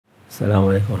السلام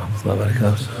عليكم ورحمة الله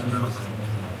وبركاته.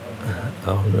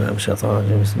 أعوذ بالله من الشيطان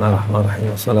الرجيم. بسم الله الرحمن الرحيم،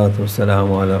 والصلاة والسلام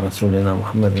على رسولنا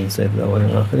محمد سيد الأولين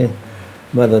والآخرين.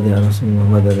 مدد يا رسول الله،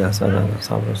 مدد يا سادة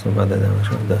أصحاب رسول، مدد يا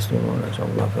مشهد دستور وإن شاء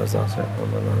الله فازع سيد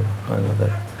رمضان خير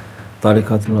مدد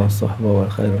طريقتنا والصحبة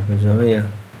والخير في الجميع.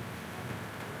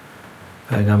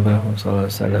 Peygamberimiz sallallahu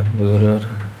aleyhi ve sellem buyuruyor: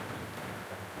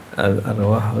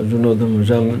 El-ervah cunudun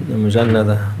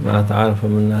mücennede ma ta'arifu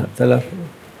minna telef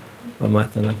ve ma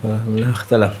telefe minna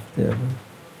ihtelef diyor.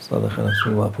 Sadaka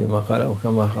Resulullah fîmâ kâle ve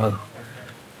kemâ kâle.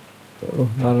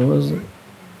 Ruhlarımız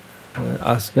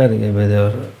asker gibi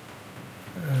diyor.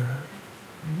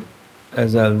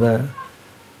 Ezelde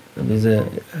bizi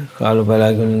Kâlu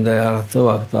Bela gününde yarattığı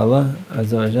vakti Allah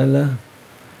Azze ve Celle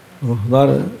ruhlar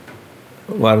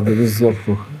vardı, biz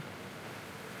yoktuk.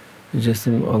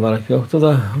 Cisim olarak yoktu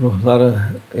da ruhları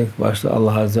ilk başta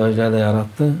Allah Azze ve Celle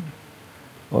yarattı.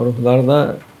 O ruhlar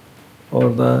da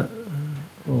orada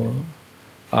o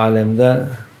alemde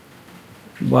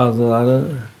bazıları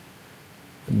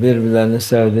birbirlerini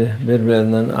sevdi,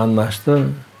 birbirlerinden anlaştı.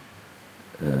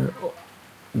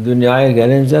 Dünyaya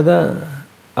gelince de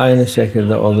aynı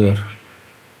şekilde oluyor.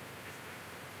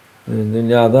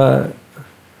 Dünyada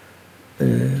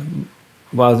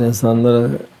bazı insanları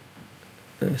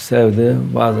sevdi,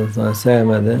 bazı insanları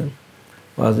sevmedi.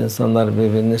 Bazı insanlar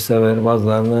birbirini sever,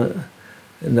 bazılarını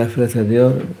nefret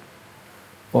ediyor.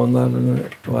 Onların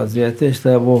vaziyeti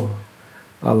işte bu.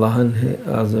 Allah'ın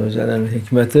Azze ve Celle'nin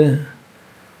hikmeti,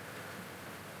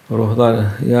 ruhlar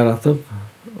yaratıp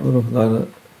ruhları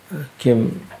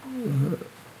kim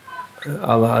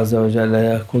Allah Azze ve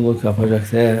Celle'ye kulluk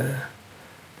yapacak diye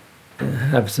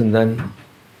hepsinden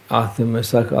ahd-i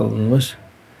mesak alınmış.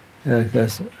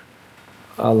 Herkes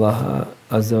Allah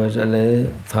Azze ve Celle'yi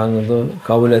tanıdı,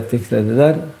 kabul ettik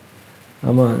dediler.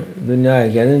 Ama dünyaya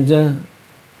gelince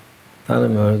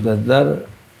tanımıyoruz dediler.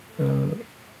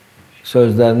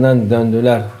 Sözlerinden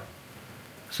döndüler.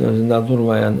 Sözünde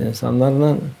durmayan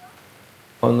insanlarla,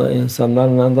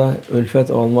 insanlarla da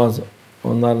ülfet olmaz.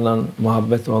 Onlarla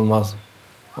muhabbet olmaz.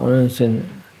 Onun için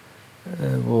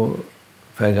bu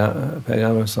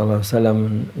Peygamber sallallahu aleyhi ve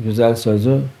sellem'in güzel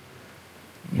sözü,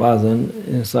 bazen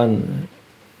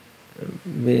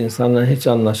bir insanla hiç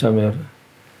anlaşamıyor.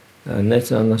 Yani ne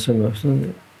için anlaşamıyorsun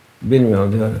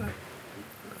bilmiyor diyor.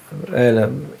 Öyle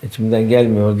içimden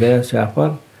gelmiyor diye şey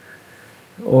yapar.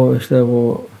 O işte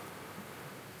bu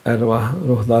ervah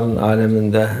ruhların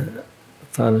aleminde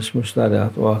tanışmışlar ya,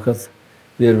 o vakit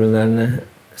birbirlerini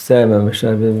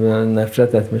sevmemişler, birbirlerini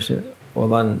nefret etmiş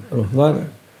olan ruhlar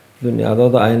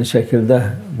dünyada da aynı şekilde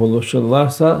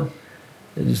buluşurlarsa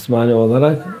cismani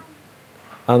olarak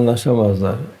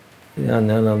anlaşamazlar.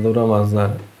 Yani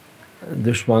duramazlar.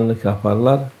 Düşmanlık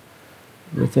yaparlar.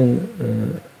 Bütün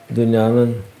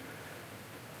dünyanın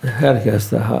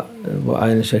herkes de bu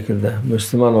aynı şekilde.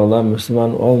 Müslüman olan,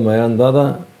 Müslüman olmayan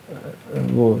da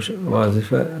bu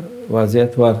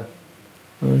vaziyet var.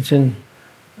 Onun için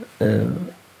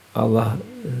Allah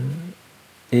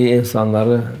iyi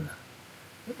insanları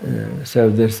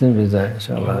sevdirsin bize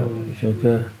inşallah.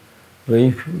 Çünkü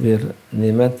büyük bir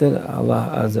nimettir.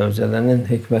 Allah Azze ve Celle'nin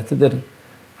hikmetidir.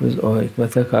 Biz o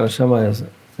hikmete karışamayız.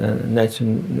 Yani ne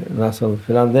için, nasıl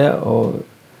filan diye o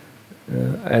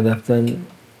edepten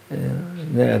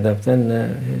ne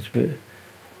hiçbir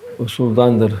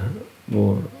usuldandır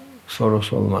bu soru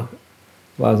sormak.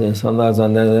 Bazı insanlar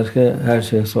zanneder ki her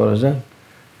şeyi soracak.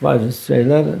 Bazı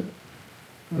şeyler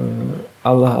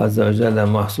Allah Azze ve Celle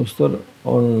mahsustur.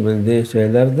 Onun bildiği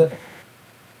şeylerdir.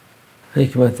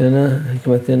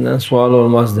 Hikmetinden sual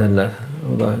olmaz derler.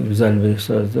 O da güzel bir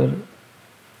sözdür.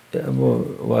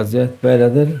 Bu vaziyet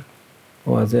böyledir.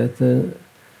 O vaziyeti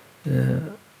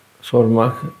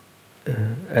sormak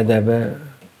edebe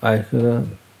aykırı,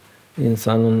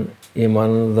 insanın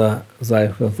imanını da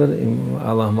zayıflatır.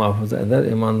 Allah muhafaza eder.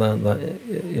 İmandan da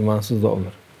imansız da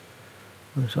olur.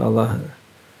 İnşallah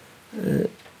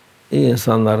iyi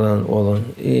insanlardan olun.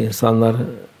 İyi insanlar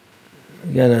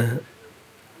gene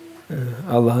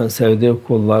Allah'ın sevdiği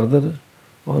kullardır.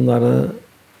 Onları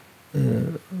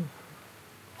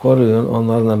koruyun,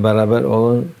 onlarla beraber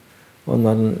olun.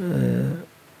 Onların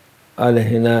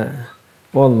aleyhine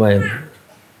olmayın.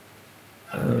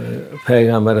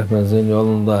 Peygamber Efendimiz'in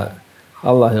yolunda,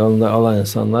 Allah yolunda olan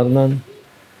insanlarla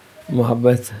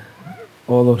muhabbet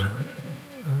olur.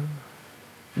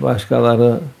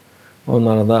 Başkaları,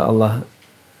 onlara da Allah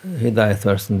hidayet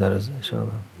versin deriz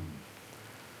inşallah.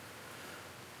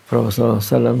 Prophet sallallahu aleyhi ve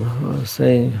sellem was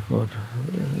saying for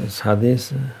this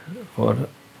hadith, for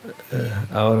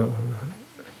our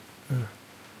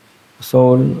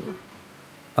soul,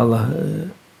 Allah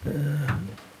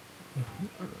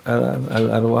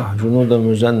الأرواح جنود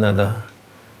مجندة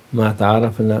ما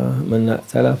تعارفنا منا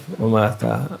ائتلف وما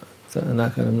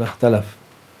تناكر منا اختلف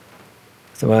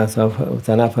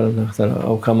وتنافر منا اختلف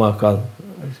أو كما قال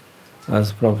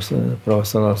as Prophet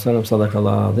sallallahu alaihi wasallam صدق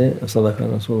الله العظيم صدق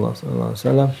رسول الله صلى الله عليه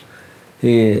وسلم.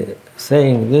 He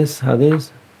saying this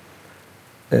hadith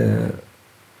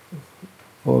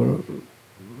for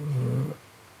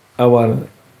our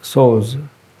souls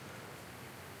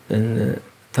in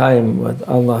time with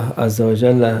Allah Azza wa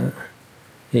Jalla.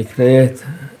 He create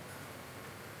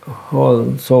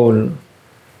whole soul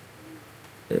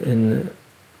in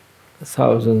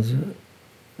thousands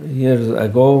years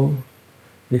ago.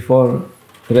 Before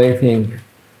creating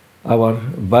our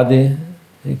body,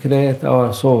 He created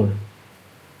our soul.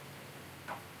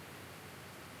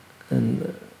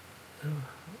 And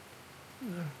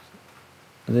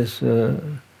this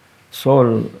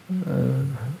soul,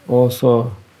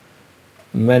 also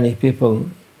many people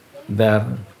there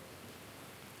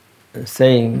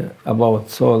saying about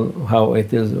soul, how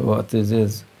it is, what it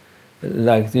is,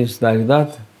 like this, like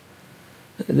that.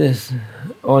 This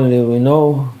only we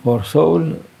know for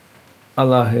soul.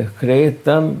 Allah created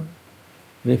them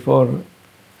before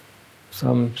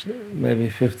some maybe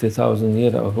 50,000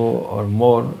 years ago or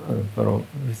more, from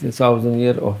 50,000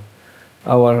 years of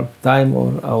our time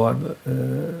or our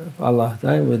Allah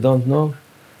time, we don't know,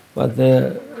 but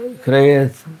they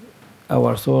create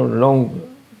our soul long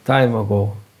time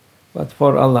ago. But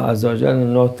for Allah Azza wa Jalla,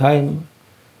 no time,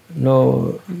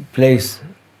 no place.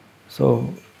 So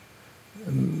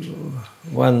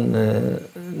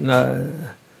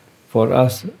for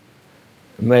us,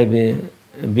 maybe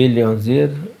billions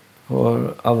years.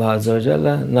 For Allah Azza wa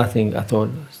Jalla, nothing at all.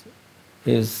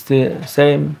 He is still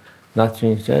same,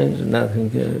 nothing changed, nothing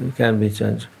can be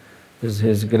changed. This is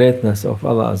His greatness of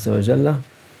Allah Azza wa Jalla.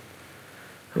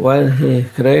 When He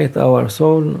create our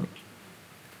soul,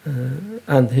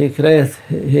 and He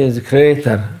is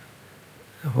creator.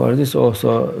 For this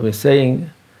also we're saying,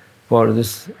 for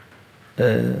this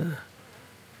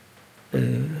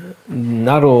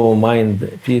narrow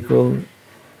mind people,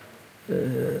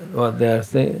 what they are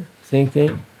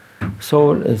thinking,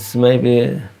 soul is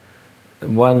maybe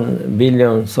 1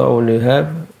 billion soul you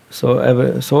have, so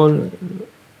every soul,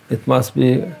 it must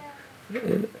be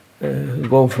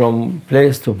go from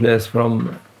place to place,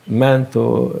 from man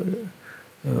to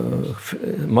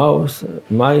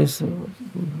mice,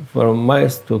 from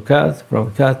mice to cat,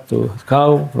 from cat to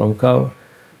cow, from cow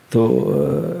to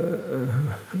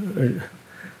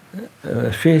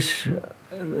fish.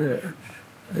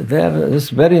 There is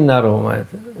very narrow mind.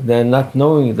 They are not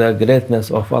knowing the greatness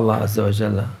of Allah Azza wa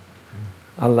Jalla.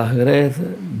 Allah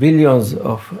created billions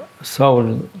of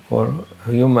souls for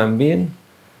human being,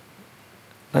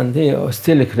 and He is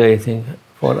still creating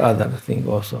for other things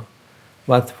also.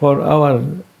 But for our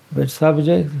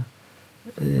subject,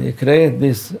 He create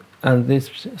this and this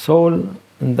soul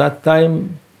in that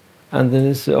time, and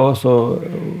this also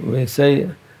we say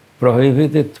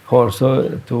prohibited for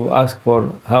so to ask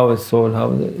for how is soul,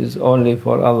 how is only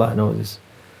for Allah knows this.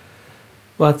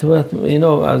 But what we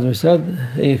know, as we said,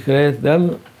 He create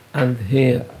them and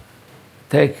He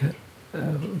take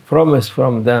promise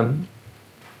from them.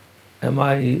 Am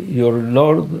I your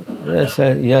Lord? They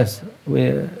say, yes,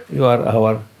 you are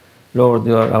our Lord,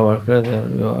 you are our Creator,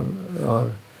 you are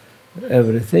our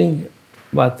everything.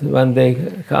 But when they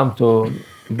come to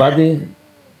body,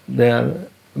 their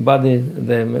body,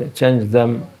 they may change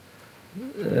them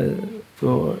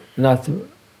to not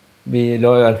be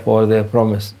loyal for their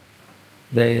promise.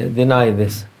 They deny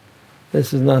this.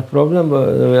 This is not problem,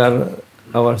 but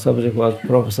our subject was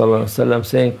Prophet ﷺ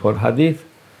saying for hadith.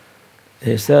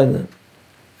 He said,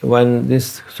 when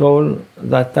this soul,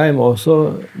 that time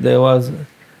also, they was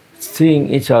seeing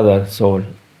each other soul.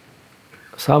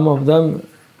 Some of them,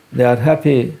 they are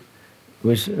happy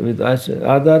with each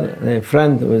other, a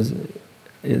friend with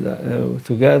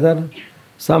together.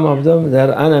 Some of them, they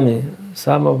are enemy.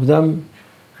 Some of them,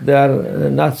 they are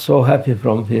not so happy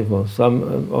from people.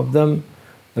 Some of them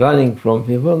running from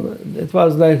people. It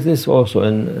was like this also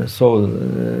in soul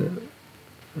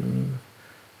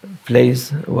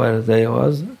place where they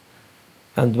was.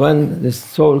 And when this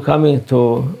soul coming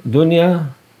to dunya,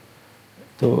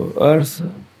 to earth,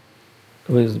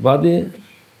 with body,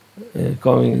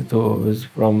 coming to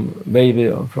from baby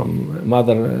or from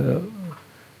mother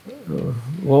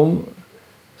womb.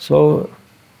 So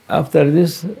after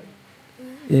this,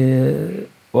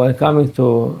 while coming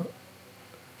to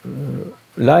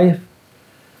life,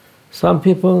 some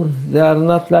people, they are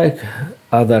not like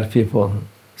other people.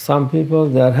 Some people,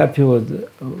 they are happy with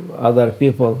other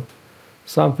people.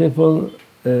 Some people,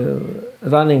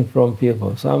 running from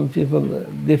people. Some people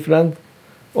different.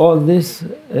 All this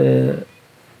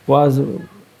was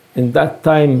in that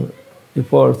time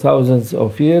before thousands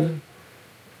of years.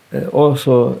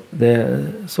 Also,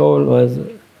 the soul was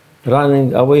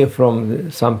running away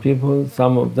from some people.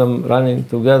 Some of them running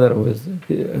together with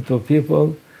two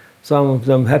people. Some of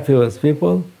them happy with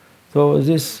people. So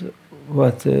this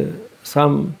what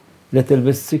some little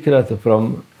bit secret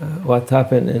from what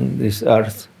happened in this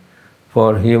earth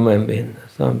for human beings.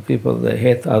 Some people, they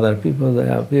hate other people, they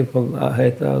have people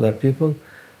hate other people.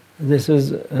 This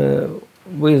is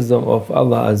wisdom of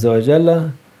Allah Azza wa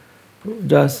Jalla.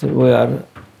 Just we are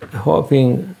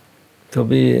hoping to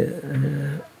be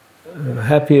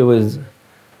happy with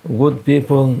good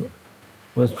people,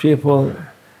 with people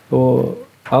who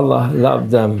Allah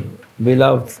loved them,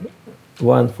 beloved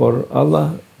one for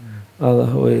Allah.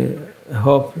 Allah, we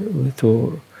hope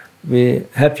to be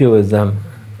happy with them.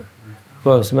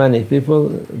 Because many people,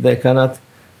 they cannot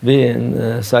be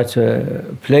in such a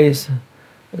place,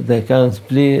 they can't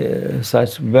play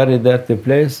such very dirty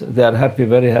place. They are happy,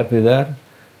 very happy there.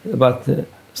 But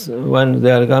when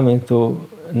they are coming to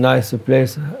a nice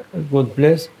place, a good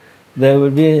place, they will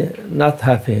be not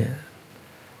happy.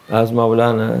 As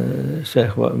Maulana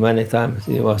Sheikh many times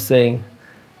he was saying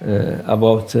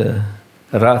about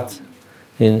rat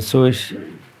in Swiss,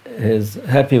 he's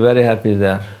happy, very happy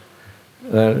there.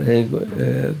 He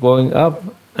going up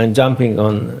and jumping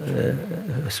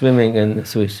on, swimming in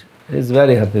Swiss. He's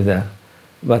very happy there.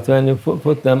 But when you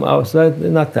put them outside,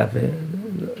 they're not happy.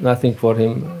 Nothing for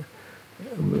him.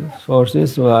 For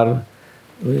this,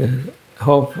 we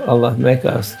hope Allah make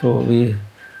us to be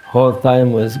whole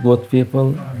time with good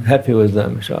people, happy with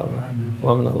them, inshallah.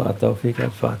 Wa min Allah tawfiq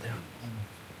al-Fatiha.